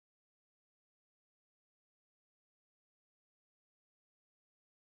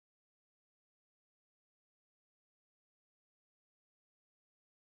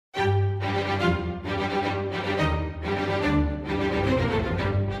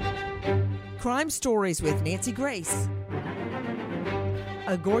Crime Stories with Nancy Grace.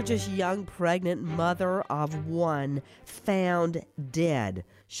 A gorgeous young pregnant mother of one found dead,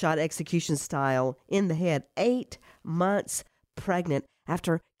 shot execution style in the head, 8 months pregnant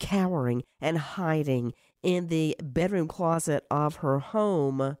after cowering and hiding in the bedroom closet of her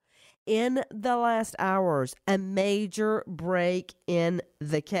home. In the last hours, a major break in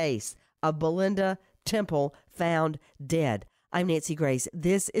the case of Belinda Temple found dead. I'm Nancy Grace.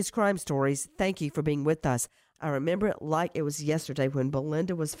 This is Crime Stories. Thank you for being with us. I remember it like it was yesterday when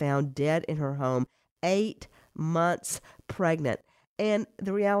Belinda was found dead in her home, 8 months pregnant. And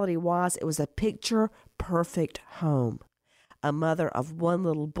the reality was it was a picture-perfect home. A mother of one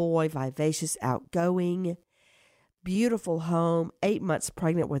little boy, vivacious, outgoing, beautiful home, 8 months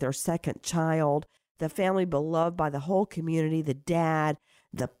pregnant with her second child. The family beloved by the whole community, the dad,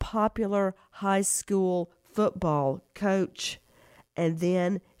 the popular high school football coach, and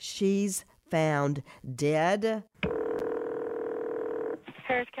then she's found dead.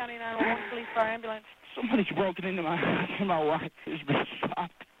 Harris County 911 Police Fire Ambulance. Somebody's broken into my house and my wife has been shot.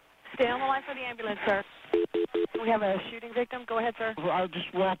 Stay on the line for the ambulance, sir. We have a shooting victim. Go ahead, sir. I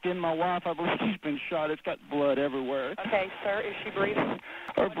just walked in, my wife, I believe she's been shot. It's got blood everywhere. Okay, sir, is she breathing?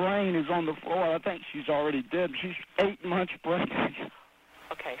 Her brain is on the floor. I think she's already dead. She's 8 months pregnant.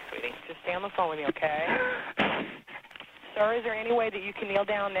 Okay, sweetie. Just stay on the phone with me, okay? Sir, is there any way that you can kneel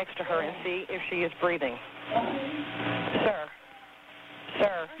down next to her and see if she is breathing? Sir.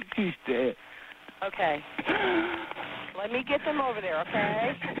 Sir. She's dead. Okay. Let me get them over there,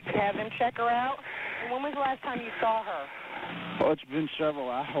 okay? Have them check her out. And when was the last time you saw her? Oh, it's been several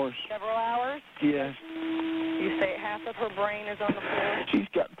hours. Several hours? Yes. You say half of her brain is on the floor? She's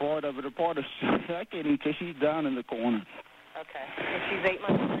got part of it, or part of I can't even tell. She's down in the corner. Okay. And she's 8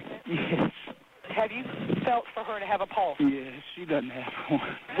 months pregnant? Yes. Have you felt for her to have a pulse? Yes, she doesn't have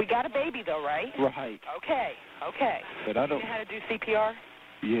one. We got a baby, though, right? Right. Okay. Okay. But I don't... You know how to do CPR?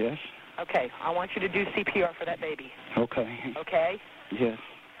 Yes. Okay. I want you to do CPR for that baby. Okay. Okay? Yes.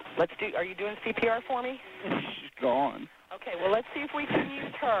 Let's do... Are you doing CPR for me? She's gone. Okay. Well, let's see if we can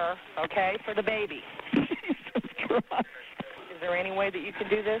use her, okay, for the baby. Jesus Christ. Is there any way that you can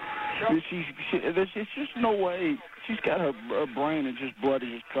do this? There's just no way. She's got her brain and just blood is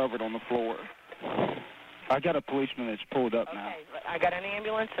just covered on the floor. I got a policeman that's pulled up now. Okay, I got an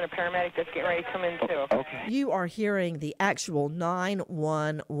ambulance and a paramedic that's getting ready to come in too. Okay. You are hearing the actual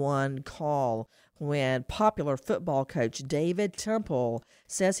 911 call when popular football coach David Temple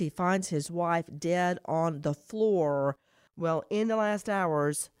says he finds his wife dead on the floor. Well, in the last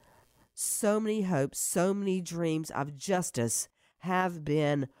hours, so many hopes, so many dreams of justice have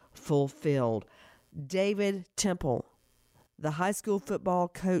been fulfilled. David Temple, the high school football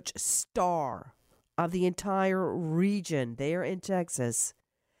coach star of the entire region there in Texas,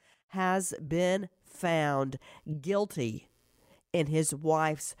 has been found guilty in his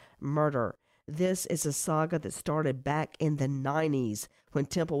wife's murder. This is a saga that started back in the 90s when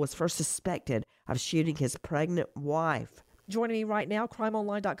Temple was first suspected of shooting his pregnant wife. Joining me right now,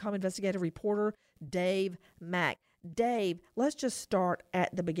 crimeonline.com investigative reporter Dave Mack. Dave, let's just start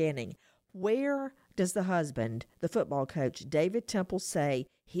at the beginning. Where does the husband, the football coach, David Temple, say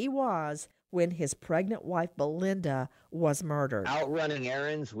he was when his pregnant wife, Belinda, was murdered? Out running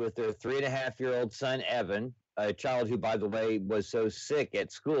errands with their 3.5-year-old son, Evan, a child who, by the way, was so sick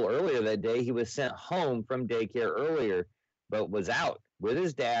at school earlier that day, he was sent home from daycare earlier, but was out with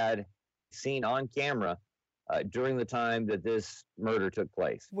his dad, seen on camera during the time that this murder took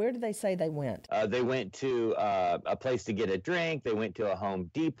place. Where did they say they went? They went to a place to get a drink. They went to a Home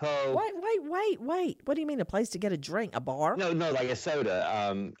Depot. Wait. What do you mean a place to get a drink? A bar? No, like a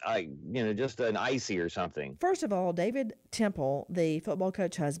soda. Just an icy or something. First of all, David Temple, the football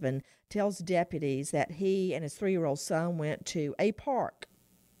coach husband, tells deputies that he and his 3-year-old son went to a park.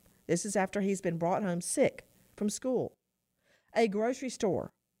 This is after he's been brought home sick from school, a grocery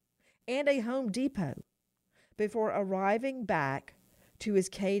store, and a Home Depot before arriving back to his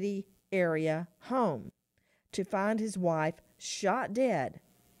Katy area home to find his wife shot dead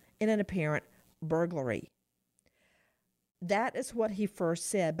in an apparent burglary. That is what he first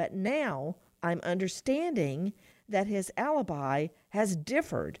said, but now I'm understanding that his alibi has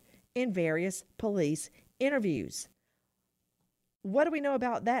differed in various police interviews. What do we know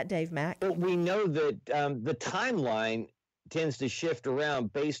about that, Dave Mack? Well, we know that the timeline tends to shift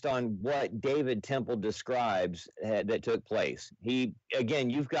around based on what David Temple describes that took place.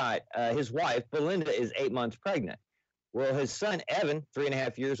 You've got his wife, Belinda, is 8 months pregnant. Well, his son, Evan,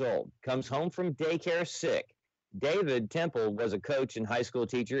 3.5 years old, comes home from daycare sick. David Temple was a coach and high school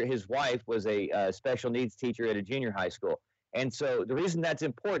teacher. His wife was a special needs teacher at a junior high school. And so the reason that's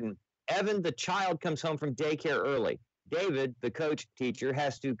important, Evan, the child, comes home from daycare early. David, the coach teacher,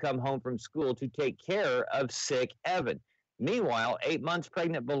 has to come home from school to take care of sick Evan. Meanwhile, 8 months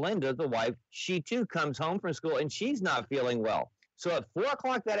pregnant Belinda, the wife, she too comes home from school and she's not feeling well. So at 4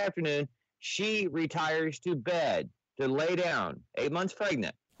 o'clock that afternoon, she retires to bed to lay down, 8 months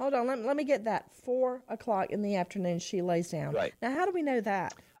pregnant. Hold on, let me get that. 4 o'clock in the afternoon, she lays down. Right. Now, how do we know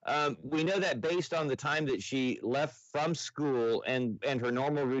that? We know that based on the time that she left from school and her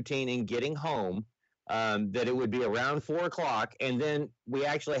normal routine in getting home, that it would be around 4 o'clock. And then we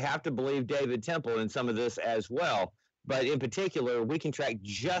actually have to believe David Temple in some of this as well. But in particular, we can track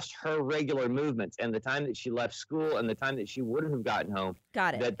just her regular movements and the time that she left school and the time that she wouldn't have gotten home.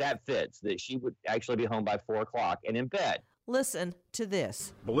 Got it. That fits, that she would actually be home by 4 o'clock and in bed. Listen to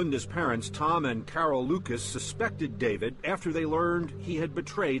this. Belinda's parents, Tom and Carol Lucas, suspected David after they learned he had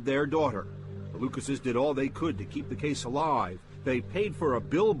betrayed their daughter. The Lucases did all they could to keep the case alive. They paid for a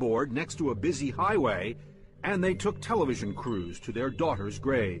billboard next to a busy highway, and they took television crews to their daughter's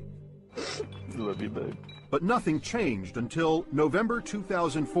grave. Love you, babe. But nothing changed until November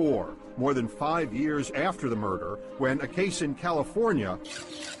 2004, more than 5 years after the murder, when a case in California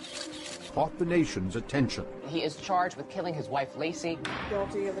caught the nation's attention. He is charged with killing his wife, Lacey.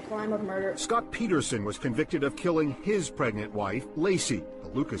 Guilty of the crime of murder. Scott Peterson was convicted of killing his pregnant wife, Lacey. The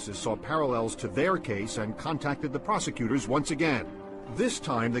Lucases saw parallels to their case and contacted the prosecutors once again. This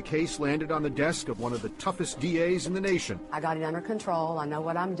time, the case landed on the desk of one of the toughest DAs in the nation. I got it under control. I know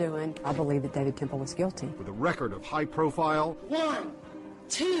what I'm doing. I believe that David Temple was guilty. With a record of high profile, 1,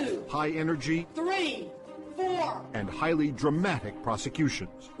 2, high energy, 3, 4. and highly dramatic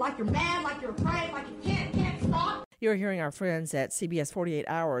prosecutions. Like you're mad, like you're afraid, like you can't stop. You're hearing our friends at CBS 48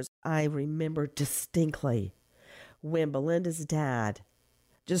 Hours. I remember distinctly when Belinda's dad,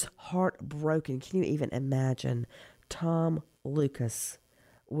 just heartbroken, can you even imagine, Tom Lucas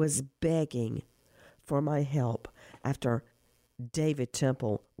was begging for my help after David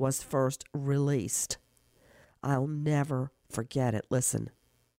Temple was first released. I'll never forget it. Listen.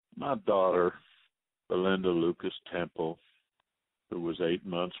 My daughter, Belinda Lucas Temple, who was 8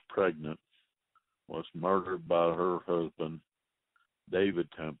 months pregnant, was murdered by her husband, David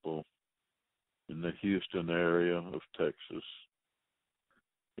Temple, in the Houston area of Texas.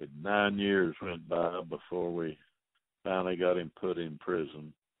 9 years went by before we finally got him put in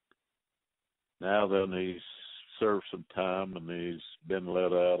prison. Now then, he's served some time and he's been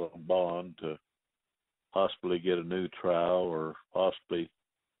let out on bond to possibly get a new trial or possibly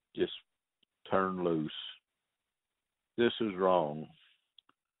just turn loose. This is wrong.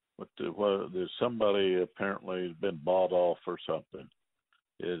 There's somebody apparently has been bought off or something.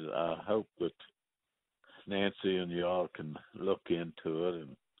 I hope that Nancy and y'all can look into it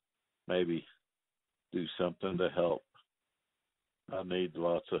and maybe do something to help. I need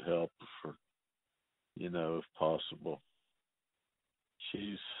lots of help for, if possible.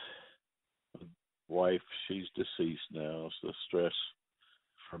 She's a wife, she's deceased now. So the stress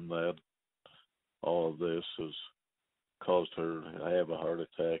from that, all of this has caused her to have a heart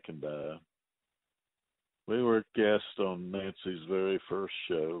attack and die. We were guests on Nancy's very first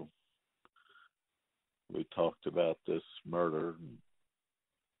show. We talked about this murder.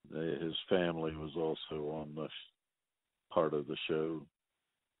 His family was also on the part of the show.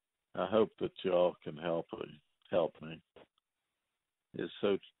 I hope that y'all can help me. It's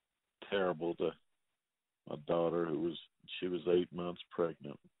so terrible to my daughter she was 8 months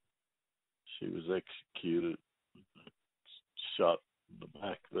pregnant. She was executed, shot in the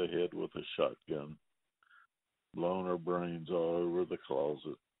back of the head with a shotgun, blown her brains all over the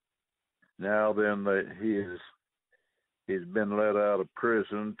closet. Now then, he's been let out of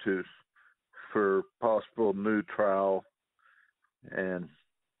prison for possible new trial, and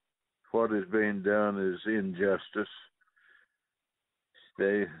what is being done is injustice.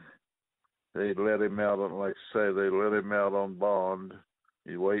 They let him out on, like I say, they let him out on bond.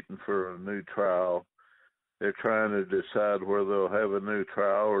 He's waiting for a new trial. They're trying to decide whether they'll have a new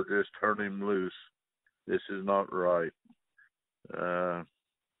trial or just turn him loose. This is not right. I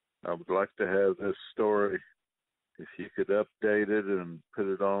would like to have this story. If you could update it and put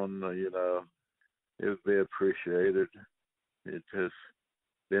it on, it would be appreciated. It has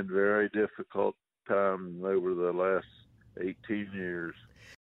been very difficult time over the last 18 years.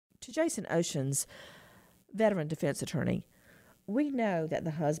 To Jason Oceans, veteran defense attorney, we know that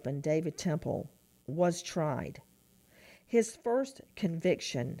the husband, David Temple, was tried. His first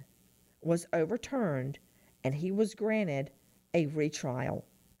conviction was overturned, and he was granted a retrial.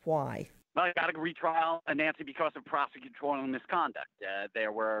 Why? Well, I got a retrial, Nancy, because of prosecutorial misconduct.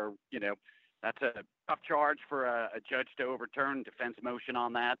 There were, That's a tough charge for a judge to overturn, defense motion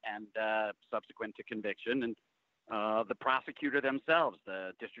on that, and subsequent to conviction. And the prosecutor themselves,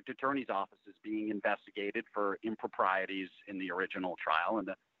 the district attorney's office, is being investigated for improprieties in the original trial, and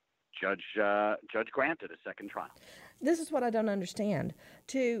the judge granted a second trial. This is what I don't understand.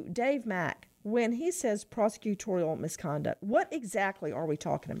 To Dave Mack, when he says prosecutorial misconduct, what exactly are we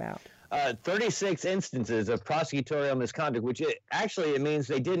talking about? 36 instances of prosecutorial misconduct, which it means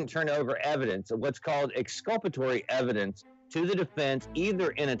they didn't turn over evidence, what's called exculpatory evidence, to the defense,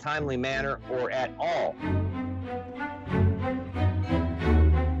 either in a timely manner or at all.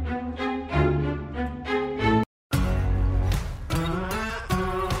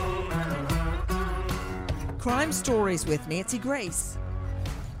 Crime Stories with Nancy Grace.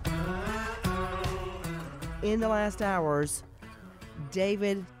 In the last hours,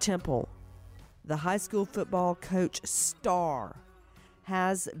 David Temple, the high school football coach star,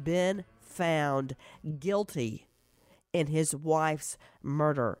 has been found guilty in his wife's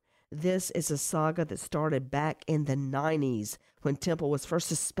murder. This is a saga that started back in the 90s when Temple was first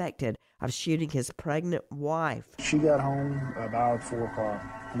suspected of shooting his pregnant wife. She got home about 4 o'clock.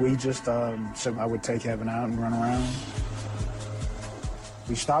 We just said I would take Evan out and run around.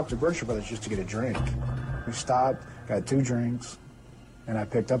 We stopped at Berkshire Brothers just to get a drink. We stopped, got 2 drinks, and I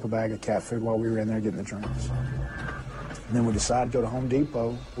picked up a bag of cat food while we were in there getting the drinks. And then we decided to go to Home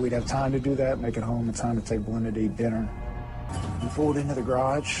Depot. We'd have time to do that, make it home, and time to take Belinda to eat dinner. We pulled into the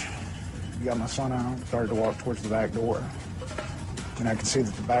garage, got my son out, started to walk towards the back door. And I could see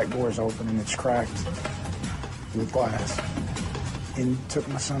that the back door is open and it's cracked with glass. And took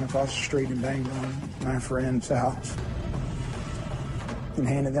my son across the street and banged on my friend's house. And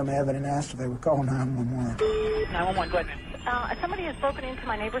handed them Evan and asked if they would call 911. 911, go ahead. Somebody has broken into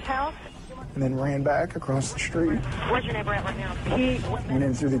my neighbor's house. And then ran back across the street. Where's your neighbor at right now? He went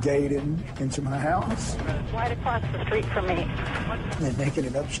in through the gate and into my house. Right across the street from me. And then making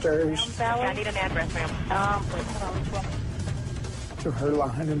it upstairs. I need an address, ma'am. To her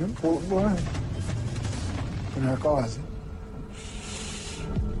lying in a pool of blood in her closet.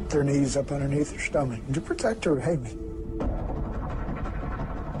 With her knees up underneath her stomach. And to protect her, hey,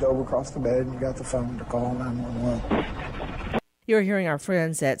 dove across the bed and got the phone to call 911. You're hearing our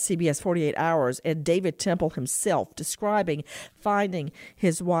friends at CBS 48 Hours and David Temple himself describing finding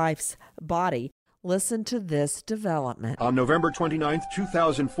his wife's body. Listen to this development. On November 29th,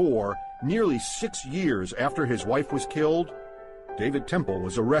 2004, nearly 6 years after his wife was killed, David Temple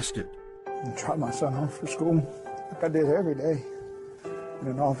was arrested. I dropped my son off for school, like I did every day. And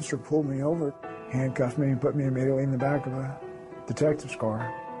an officer pulled me over, handcuffed me, and put me immediately in the back of a detective's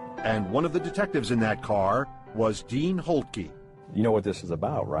car. And one of the detectives in that car was Dean Holtke. You know what this is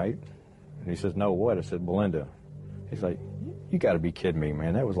about, right? And he says, no, what? I said, Belinda. He's like, you got to be kidding me,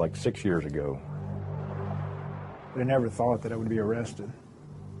 man. That was like 6 years ago. But I never thought that I would be arrested,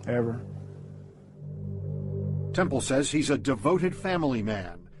 ever. Temple says he's a devoted family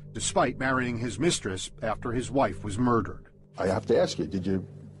man, despite marrying his mistress after his wife was murdered. I have to ask you, did you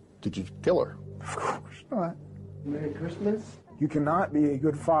kill her? Of course not. Merry Christmas. You cannot be a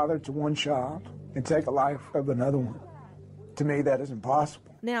good father to one child and take a life of another one. To me, that is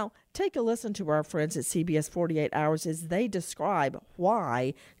impossible. Now, take a listen to our friends at CBS 48 Hours as they describe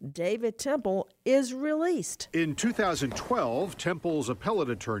why David Temple is released. In 2012, Temple's appellate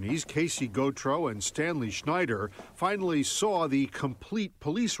attorneys, Casey Gautreaux and Stanley Schneider, finally saw the complete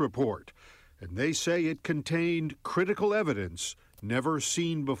police report, and they say it contained critical evidence never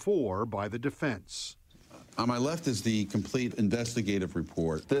seen before by the defense. On my left is the complete investigative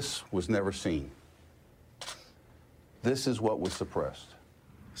report. This was never seen. This is what was suppressed.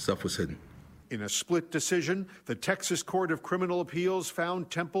 Stuff was hidden. In a split decision, the Texas Court of Criminal Appeals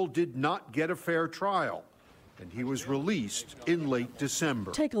found Temple did not get a fair trial, and he was released in late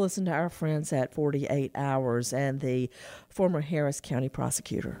December. Take a listen to our friends at 48 Hours and the former Harris County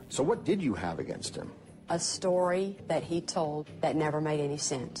prosecutor. So what did you have against him? A story that he told that never made any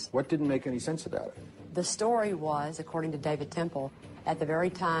sense. What didn't make any sense about it? The story was, according to David Temple, at the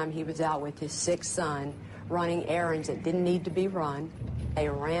very time he was out with his 6th son, running errands that didn't need to be run, a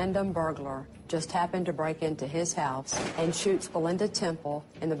random burglar just happened to break into his house and shoots Belinda Temple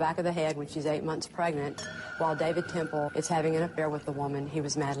in the back of the head when she's 8 months pregnant, while David Temple is having an affair with the woman he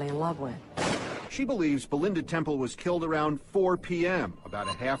was madly in love with. She believes Belinda Temple was killed around 4 p.m., about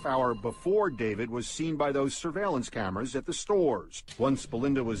a half hour before David was seen by those surveillance cameras at the stores. Once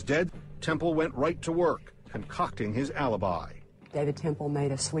Belinda was dead, Temple went right to work, concocting his alibi. David Temple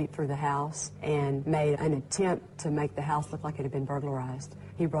made a sweep through the house and made an attempt to make the house look like it had been burglarized.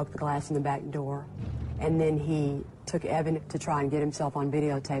 He broke the glass in the back door And then he took Evan to try and get himself on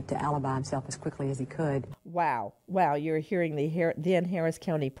videotape to alibi himself as quickly as he could. Wow. You're hearing the then Harris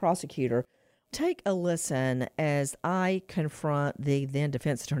County prosecutor. Take a listen as I confront the then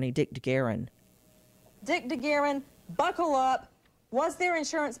defense attorney, Dick DeGuerin. Dick DeGuerin, buckle up. Was there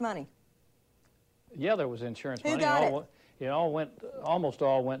insurance money? Yeah, there was insurance money. Who got it? It almost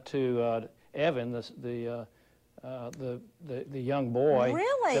all went to Evan, the young boy.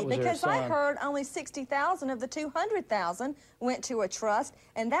 Really? That was Because their I son. heard only $60,000 of the $200,000 went to a trust,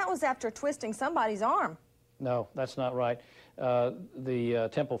 and that was after twisting somebody's arm. No, that's not right. The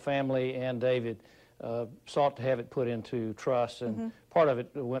Temple family and David sought to have it put into trust, and part of it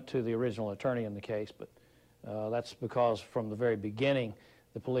went to the original attorney in the case, but that's because from the very beginning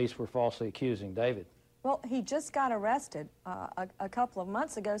the police were falsely accusing David. Well, he just got arrested a couple of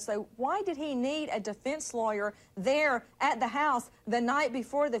months ago, so why did he need a defense lawyer there at the house the night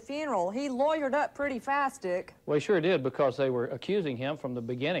before the funeral? He lawyered up pretty fast, Dick. Well, he sure did, because they were accusing him from the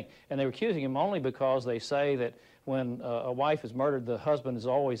beginning, and they were accusing him only because they say that when a wife is murdered, the husband is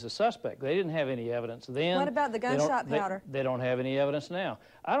always a suspect. They didn't have any evidence then. What about the gunshot powder? They don't have any evidence now.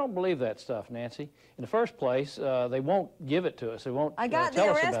 I don't believe that stuff, Nancy. In the first place, they won't give it to us. They won't I got tell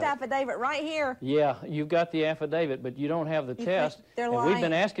the us arrest about it. affidavit right here. Yeah, you've got the affidavit, but you don't have the test. they're and we've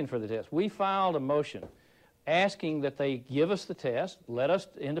been lying. asking for the test. We filed a motion asking that they give us the test, let us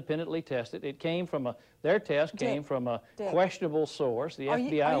independently test it. It came from their test came from a questionable source, the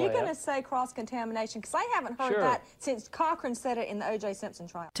FBI Are you lab. going to say cross-contamination? Because I haven't heard Sure. that since Cochran said it in the O.J. Simpson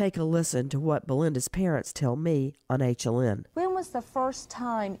trial. Take a listen to what Belinda's parents tell me on HLN. When was the first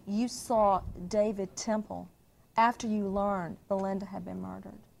time you saw David Temple after you learned Belinda had been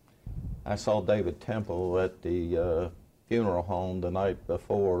murdered? I saw David Temple at the funeral home the night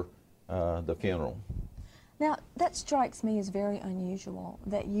before the funeral. Now, that strikes me as very unusual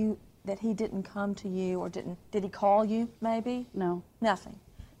that he didn't come to you, or did he call you, maybe? No. Nothing.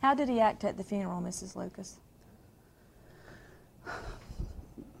 How did he act at the funeral, Mrs. Lucas?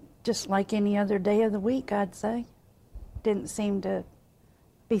 Just like any other day of the week, I'd say. Didn't seem to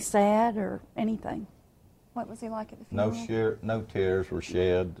be sad or anything. What was he like at the funeral? No tears were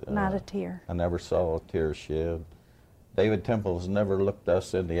shed. Not a tear. I never saw a tear shed. David Temple's never looked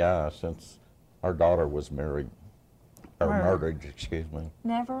us in the eye since our daughter was married, or murdered, excuse me.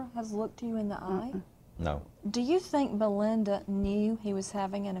 Never has looked you in the eye? No. Do you think Belinda knew he was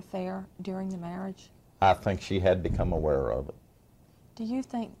having an affair during the marriage? I think she had become aware of it. Do you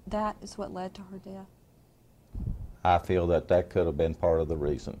think that is what led to her death? I feel that could have been part of the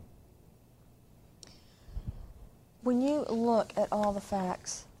reason. When you look at all the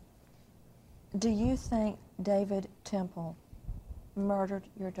facts, do you think David Temple murdered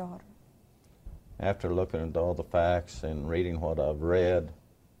your daughter? After looking at all the facts and reading what I've read,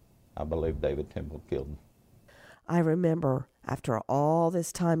 I believe David Temple killed him. I remember after all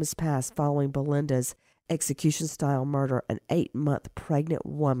this time has passed following Belinda's execution-style murder, an 8-month pregnant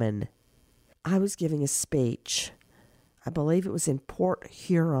woman, I was giving a speech. I believe it was in Port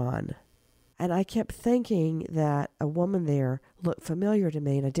Huron. And I kept thinking that a woman there looked familiar to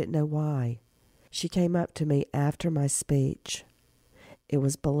me, and I didn't know why. She came up to me after my speech. It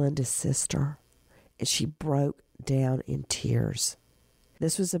was Belinda's sister, and she broke down in tears.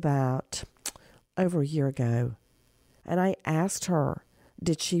 This was about over a year ago. And I asked her,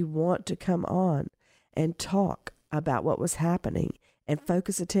 did she want to come on and talk about what was happening and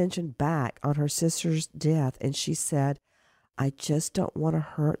focus attention back on her sister's death? And she said, I just don't want to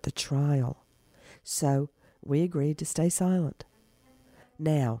hurt the trial. So we agreed to stay silent.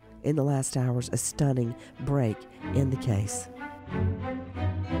 Now, in the last hours, a stunning break in the case.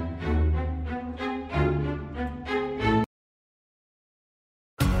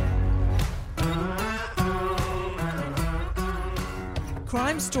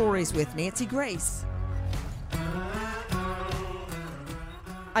 Crime Stories with Nancy Grace.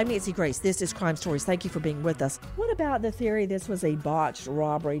 I'm Nancy Grace. This is Crime Stories. Thank you for being with us. What about the theory this was a botched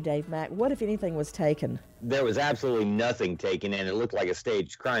robbery, Dave Mack? What, if anything, was taken? There was absolutely nothing taken, and it looked like a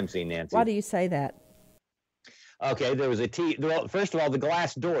staged crime scene, Nancy. Why do you say that? Okay, there was well, first of all, the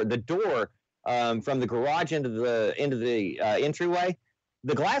glass door. The door from the garage into the entryway,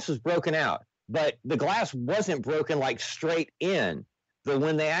 the glass was broken out, but the glass wasn't broken like straight in. So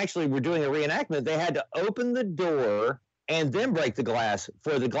when they actually were doing the reenactment, they had to open the door and then break the glass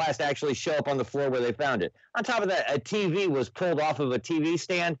for the glass to actually show up on the floor where they found it. On top of that, a TV was pulled off of a TV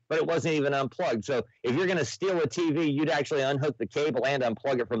stand, but it wasn't even unplugged. So if you're going to steal a TV, you'd actually unhook the cable and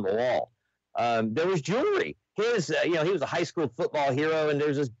unplug it from the wall. There was jewelry. He was a high school football hero, and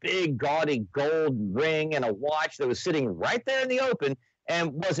there's this big, gaudy gold ring and a watch that was sitting right there in the open.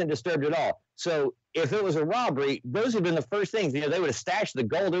 and wasn't disturbed at all. So if it was a robbery, those would have been the first things. They would have stashed the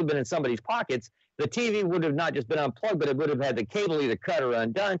gold. It would have been in somebody's pockets. The TV would have not just been unplugged, but it would have had the cable either cut or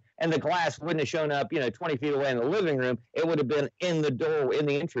undone, and the glass wouldn't have shown up, 20 feet away in the living room. It would have been in the door, in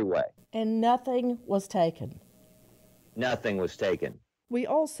the entryway. And nothing was taken. Nothing was taken. We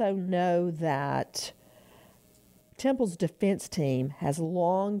also know that Temple's defense team has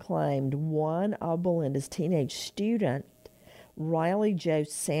long claimed one of Belinda's teenage student, Riley Joe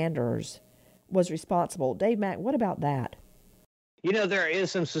Sanders, was responsible. Dave Mack, what about that? There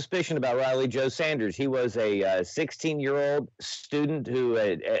is some suspicion about Riley Joe Sanders. He was a 16-year-old student who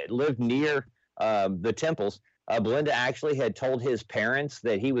had lived near the Temples. Belinda actually had told his parents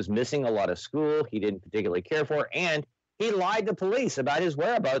that he was missing a lot of school, he didn't particularly care for, and he lied to police about his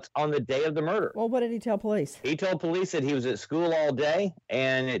whereabouts on the day of the murder. Well, what did he tell police? He told police that he was at school all day,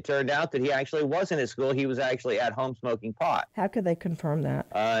 and it turned out that he actually wasn't at school. He was actually at home smoking pot. How could they confirm that?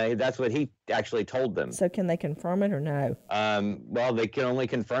 That's what he actually told them. So can they confirm it or no? Well, they can only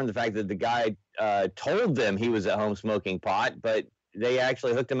confirm the fact that the guy told them he was at home smoking pot, but they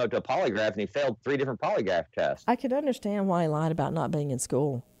actually hooked him up to a polygraph, and he failed 3 different polygraph tests. I could understand why he lied about not being in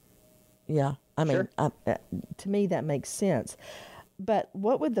school. Yeah. I mean, sure. To me, that makes sense. But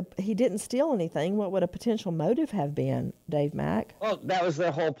he didn't steal anything. What would a potential motive have been, Dave Mack? Well, that was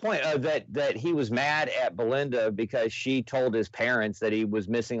the whole point, that he was mad at Belinda because she told his parents that he was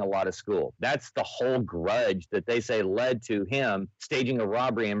missing a lot of school. That's the whole grudge that they say led to him staging a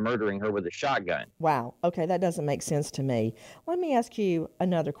robbery and murdering her with a shotgun. Wow. Okay, that doesn't make sense to me. Let me ask you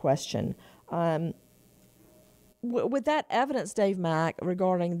another question. With that evidence, Dave Mack,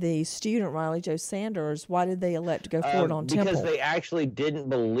 regarding the student Riley Joe Sanders, why did they elect to go forward on Temple? Because they actually didn't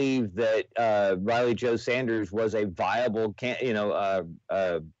believe that Riley Joe Sanders was a viable,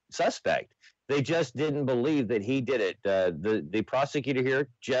 suspect. They just didn't believe that he did it. The prosecutor here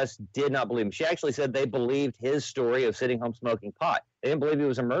just did not believe him. She actually said they believed his story of sitting home smoking pot. They didn't believe he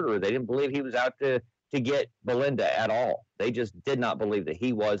was a murderer. They didn't believe he was out to get Belinda at all. They just did not believe that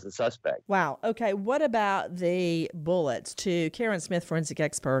he was the suspect. Wow. Okay. What about the bullets? To Karen Smith, forensic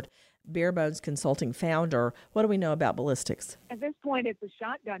expert, Bare Bones Consulting founder, what do we know about ballistics? At this point, it's a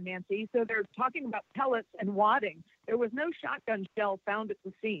shotgun, Nancy, so they're talking about pellets and wadding. There was no shotgun shell found at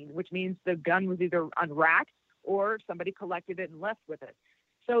the scene, which means the gun was either unracked or somebody collected it and left with it.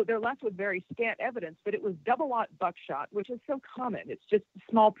 So they're left with very scant evidence, but it was double-aught buckshot, which is so common. It's just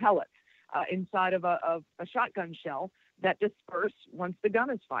small pellets inside of a shotgun shell that disperse once the gun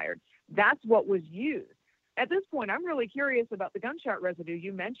is fired. That's what was used. At this point, I'm really curious about the gunshot residue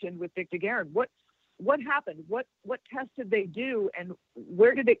you mentioned with Dick DeGuerin. What happened? What test did they do, and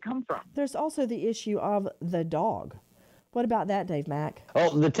where did it come from? There's also the issue of the dog. What about that, Dave Mack?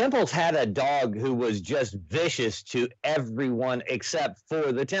 Well, the Temples had a dog who was just vicious to everyone except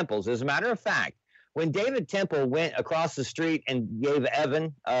for the Temples. As a matter of fact, when David Temple went across the street and gave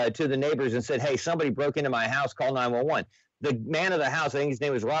Evan to the neighbors and said, hey, somebody broke into my house, call 911. The man of the house, I think his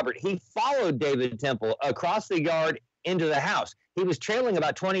name was Robert, he followed David Temple across the yard into the house. He was trailing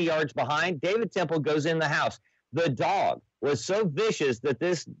about 20 yards behind. David Temple goes in the house. The dog was so vicious that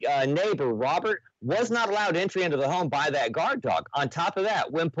this neighbor, Robert, was not allowed entry into the home by that guard dog. On top of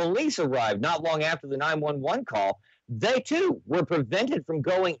that, when police arrived not long after the 911 call, they too were prevented from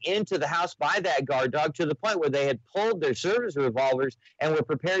going into the house by that guard dog, to the point where they had pulled their service revolvers and were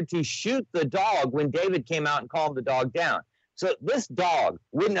prepared to shoot the dog when David came out and calmed the dog down. So this dog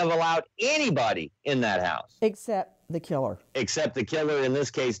wouldn't have allowed anybody in that house. Except the killer. Except the killer, in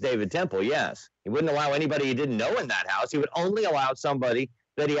this case, David Temple, yes. He wouldn't allow anybody he didn't know in that house. He would only allow somebody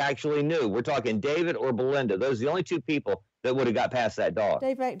that he actually knew. We're talking David or Belinda. Those are the only two people that would have got past that dog.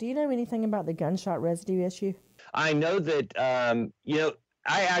 Dave Mack, do you know anything about the gunshot residue issue? I know that,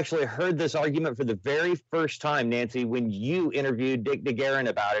 I actually heard this argument for the very first time, Nancy, when you interviewed Dick DeGuerin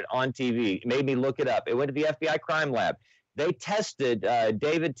about it on TV. It made me look it up. It went to the FBI crime lab. They tested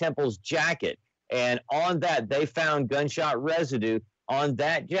David Temple's jacket, and on that, they found gunshot residue on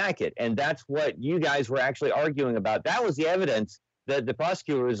that jacket. And that's what you guys were actually arguing about. That was the evidence that the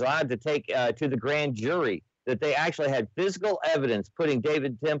prosecutor was allowed to take to the grand jury, that they actually had physical evidence putting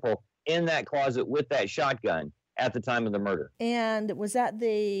David Temple in that closet with that shotgun at the time of the murder. And was that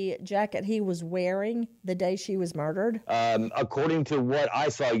the jacket he was wearing the day she was murdered? According to what I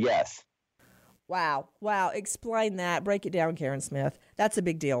saw, yes. Wow. Explain that. Break it down, Karen Smith. That's a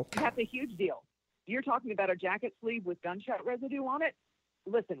big deal. That's a huge deal. You're talking about a jacket sleeve with gunshot residue on it?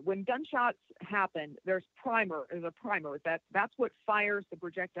 Listen, when gunshots happen, there's a primer. That's what fires the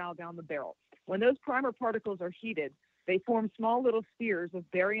projectile down the barrel. When those primer particles are heated, They form small little spheres of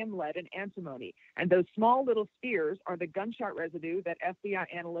barium, lead, and antimony. And those small little spheres are the gunshot residue that FBI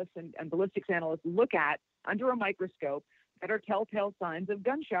analysts and ballistics analysts look at under a microscope that are telltale signs of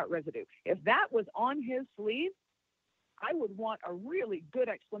gunshot residue. If that was on his sleeve, I would want a really good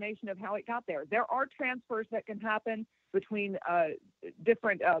explanation of how it got there. There are transfers that can happen between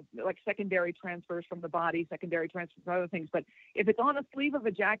different, like secondary transfers from the body, secondary transfers from other things. But if it's on a sleeve of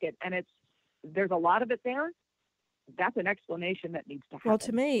a jacket and there's a lot of it there, that's an explanation that needs to happen. Well,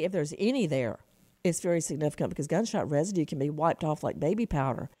 to me, if there's any there, it's very significant because gunshot residue can be wiped off like baby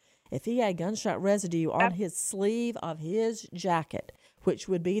powder. If he had gunshot residue on his sleeve of his jacket, which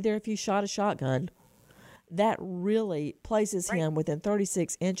would be there if you shot a shotgun, that really places him within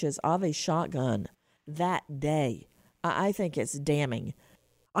 36 inches of a shotgun that day. I think it's damning.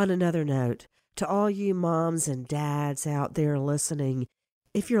 On another note, to all you moms and dads out there listening,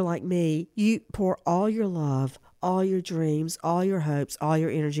 if you're like me, you pour all your love, all your dreams, all your hopes, all your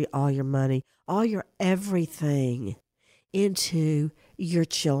energy, all your money, all your everything into your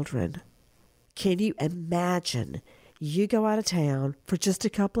children. Can you imagine you go out of town for just a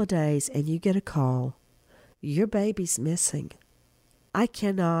couple of days and you get a call, your baby's missing? I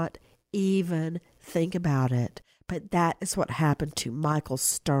cannot even think about it, but that is what happened to Michael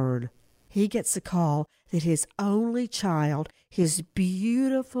Stern. He gets a call that his only child, his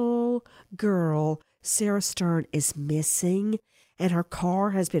beautiful girl, Sarah Stern, is missing, and her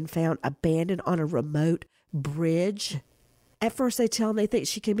car has been found abandoned on a remote bridge. At first they tell him they think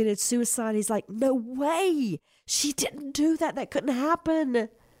she committed suicide. He's like, no way. She didn't do that. That couldn't happen.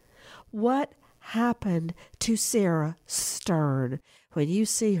 What happened to Sarah Stern? When you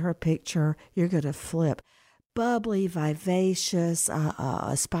see her picture, you're going to flip. Bubbly, vivacious,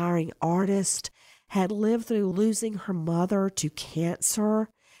 aspiring artist, had lived through losing her mother to cancer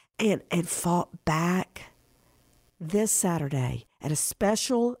and fought back. This Saturday at a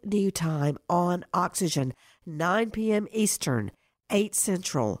special new time on Oxygen, 9 p.m. Eastern, 8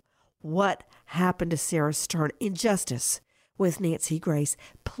 Central. What happened to Sarah Stern? Injustice with Nancy Grace.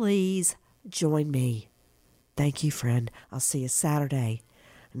 Please join me. Thank you, friend. I'll see you Saturday,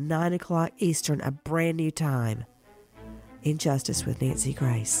 9 o'clock Eastern, a brand new time. Injustice with Nancy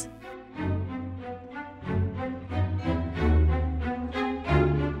Grace.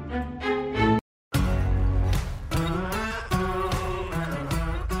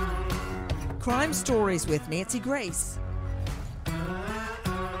 Crime Stories with Nancy Grace.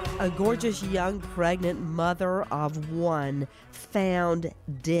 A gorgeous young pregnant mother of one found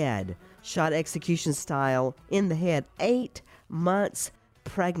dead, shot execution style in the head, 8 months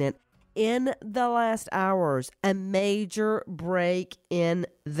pregnant. In the last hours, a major break in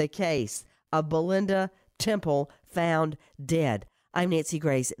the case of Belinda Temple found dead. I'm Nancy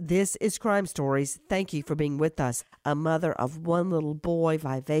Grace. This is Crime Stories. Thank you for being with us. A mother of one little boy,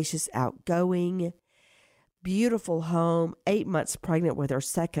 vivacious, outgoing, beautiful home, 8 months pregnant with her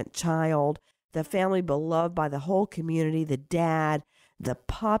second child. The family beloved by the whole community. The dad, the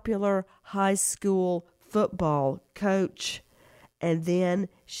popular high school football coach. And then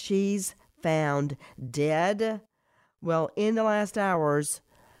she's found dead. Well, in the last hours,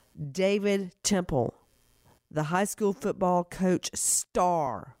 David Temple, the high school football coach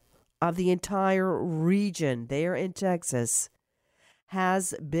star of the entire region there in Texas,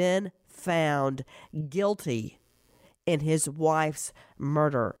 has been found guilty in his wife's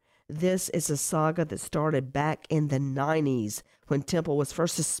murder. This is a saga that started back in the 90s when Temple was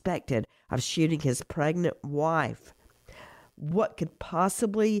first suspected of shooting his pregnant wife. What could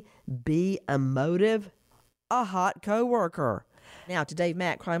possibly be a motive? A hot co-worker. Now to Dave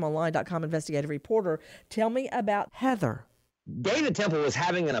Mack, crimeonline.com investigative reporter. Tell me about Heather. David Temple was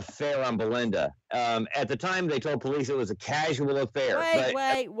having an affair on Belinda. At the time, they told police it was a casual affair.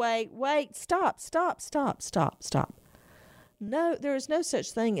 Wait. Stop. No, there is no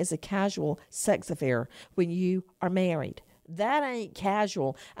such thing as a casual sex affair when you are married. That ain't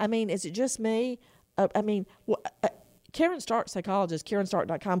casual. I mean, is it just me? Karen Stark, psychologist,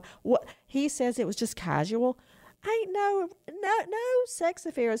 KarenStark.com, he says it was just casual. Ain't no sex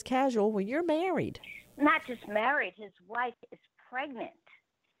affair is casual when you're married. Not just married, his wife is pregnant.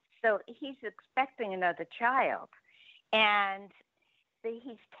 So he's expecting another child. And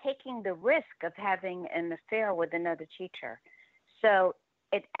he's taking the risk of having an affair with another teacher. So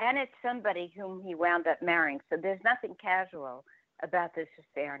it's somebody whom he wound up marrying. So there's nothing casual about this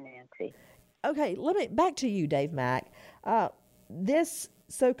affair, Nancy. Okay, back to you, Dave Mack. This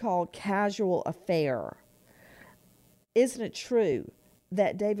so-called casual affair, isn't it true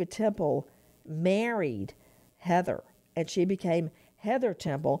that David Temple married Heather and she became Heather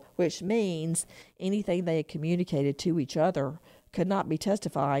Temple, which means anything they had communicated to each other could not be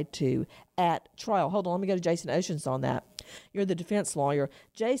testified to at trial. Hold on, let me go to Jason Oceans on that. You're the defense lawyer.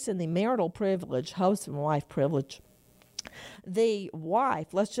 Jason, the marital privilege, husband and wife privilege, the wife,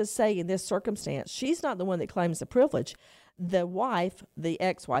 let's just say in this circumstance, she's not the one that claims the privilege. The wife, the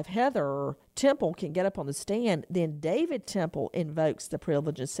ex-wife, Heather Temple, can get up on the stand. Then David Temple invokes the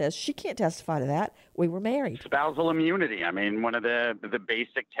privilege and says she can't testify to that. We were married. Spousal immunity. I mean, one of the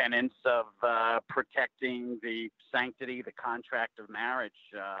basic tenets of protecting the sanctity, the contract of marriage,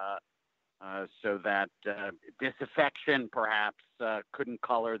 so that disaffection perhaps couldn't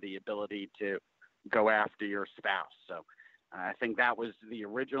color the ability to go after your spouse. So I think that was the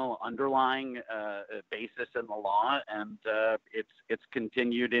original underlying basis in the law, and it's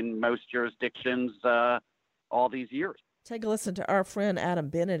continued in most jurisdictions all these years. Take a listen to our friend Adam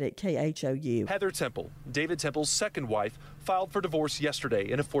Bennett at KHOU. Heather Temple, David Temple's second wife, filed for divorce yesterday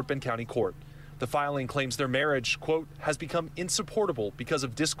in a Fort Bend County court. The filing claims their marriage, quote, has become insupportable because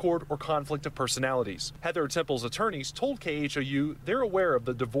of discord or conflict of personalities. Heather Temple's attorneys told KHOU they're aware of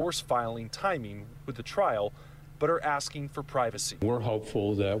the divorce filing timing with the trial, but are asking for privacy. We're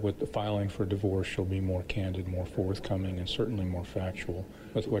hopeful that with the filing for divorce, she'll be more candid, more forthcoming, and certainly more factual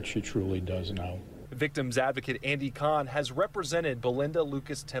with what she truly does know. Victims advocate Andy Kahn has represented Belinda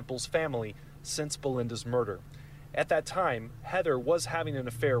Lucas Temple's family since Belinda's murder. At that time, Heather was having an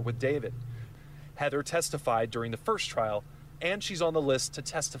affair with David. Heather testified during the first trial, and she's on the list to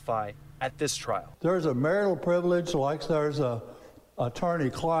testify at this trial. There's a marital privilege like there's a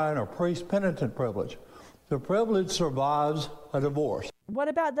attorney-client or priest-penitent privilege. The privilege survives a divorce. What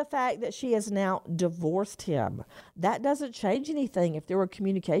about the fact that she has now divorced him? That doesn't change anything if there were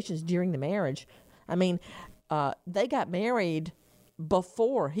communications during the marriage. I mean, they got married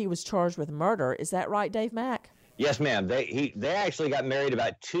before he was charged with murder. Is that right, Dave Mack? Yes, ma'am. They actually got married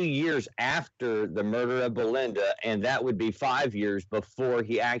about 2 years after the murder of Belinda, and that would be 5 years before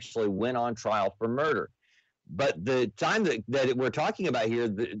he actually went on trial for murder. But the time that we're talking about here,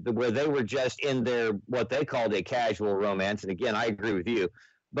 where they were just in their what they called a casual romance, and again, I agree with you,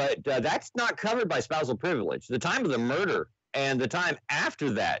 but that's not covered by spousal privilege. The time of the murder and the time after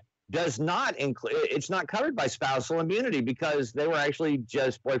that does not include, it's not covered by spousal immunity because they were actually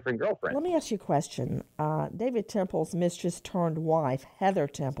just boyfriend-girlfriend. Let me ask you a question. David Temple's mistress turned wife, Heather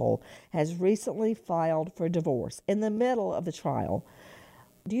Temple, has recently filed for divorce in the middle of the trial.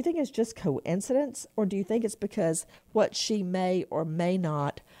 Do you think it's just coincidence, or do you think it's because what she may or may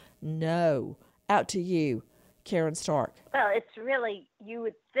not know? Out to you, Karen Stark. Well, it's really, you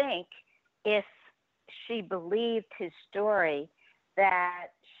would think if she believed his story that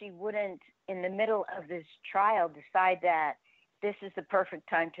she wouldn't, in the middle of this trial, decide that this is the perfect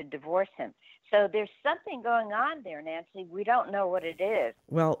time to divorce him. So there's something going on there, Nancy. We don't know what it is.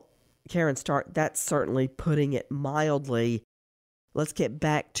 Well, Karen Stark, that's certainly putting it mildly. Let's get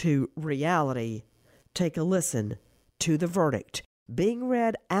back to reality. Take a listen to the verdict being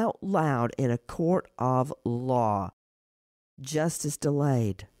read out loud in a court of law. Justice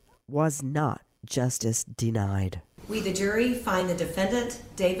delayed was not justice denied. We, the jury, find the defendant,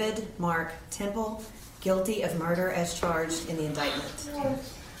 David Mark Temple, guilty of murder as charged in the indictment.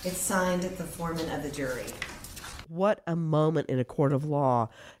 It's signed the foreman of the jury. What a moment in a court of law.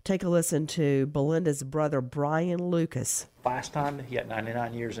 Take a listen to Belinda's brother, Brian Lucas. Last time, he got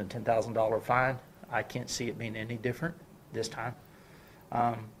 99 years and $10,000 fine. I can't see it being any different this time.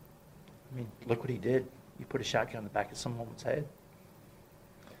 I mean, look what he did. You put a shotgun in the back of some woman's head.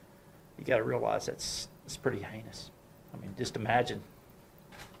 You got to realize it's pretty heinous. I mean, just imagine.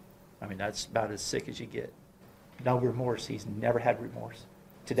 I mean, that's about as sick as you get. No remorse. He's never had remorse.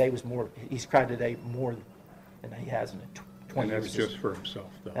 Today was more, he's cried today more than he has in 20 years. And that's just for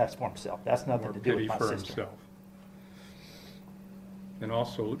himself, though. That's for himself. That's nothing More to do with my pity for sister. himself. And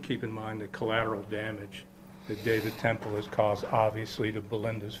also keep in mind the collateral damage that David Temple has caused, obviously, to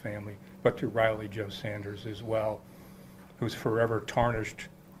Belinda's family, but to Riley Joe Sanders as well, who's forever tarnished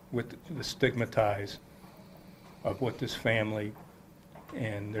with the stigmatize of what this family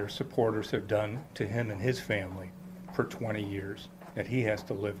and their supporters have done to him and his family for 20 years that he has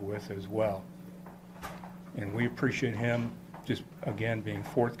to live with as well. And we appreciate him just, again, being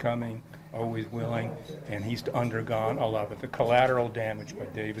forthcoming, always willing, and he's undergone a lot of the collateral damage by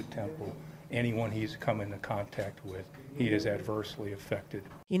David Temple. Anyone he's come into contact with, he is adversely affected.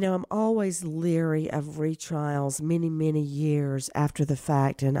 You know, I'm always leery of retrials many, many years after the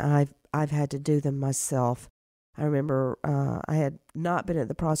fact, and I've had to do them myself. I remember I had not been at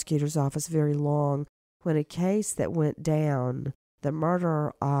the prosecutor's office very long when a case that went down, the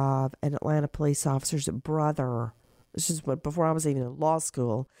murder of an Atlanta police officer's brother This is what, before I was even in law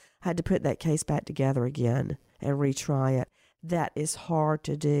school, I had to put that case back together again and retry it. That is hard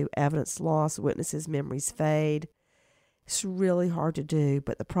to do. Evidence loss, witnesses' memories fade. It's really hard to do,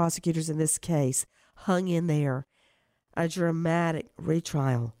 but the prosecutors in this case hung in there. A dramatic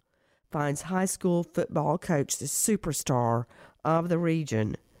retrial finds high school football coach, the superstar of the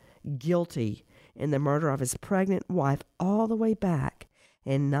region, guilty in the murder of his pregnant wife all the way back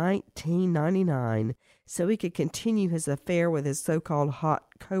in 1999 so he could continue his affair with his so-called hot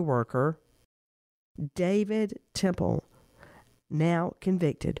co-worker. David Temple, now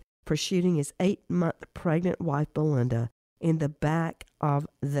convicted for shooting his 8-month pregnant wife Belinda in the back of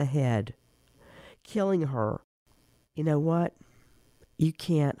the head, killing her. You know what? You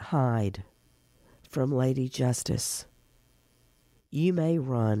can't hide from Lady Justice. You may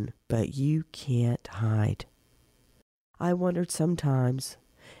run, but you can't hide. I wondered sometimes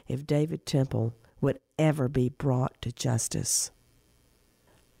if David Temple would ever be brought to justice.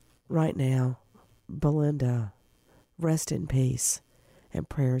 Right now, Belinda, rest in peace, and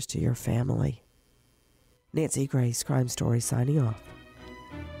prayers to your family. Nancy Grace, Crime Story, signing off.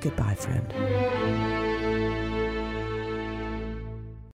 Goodbye, friend.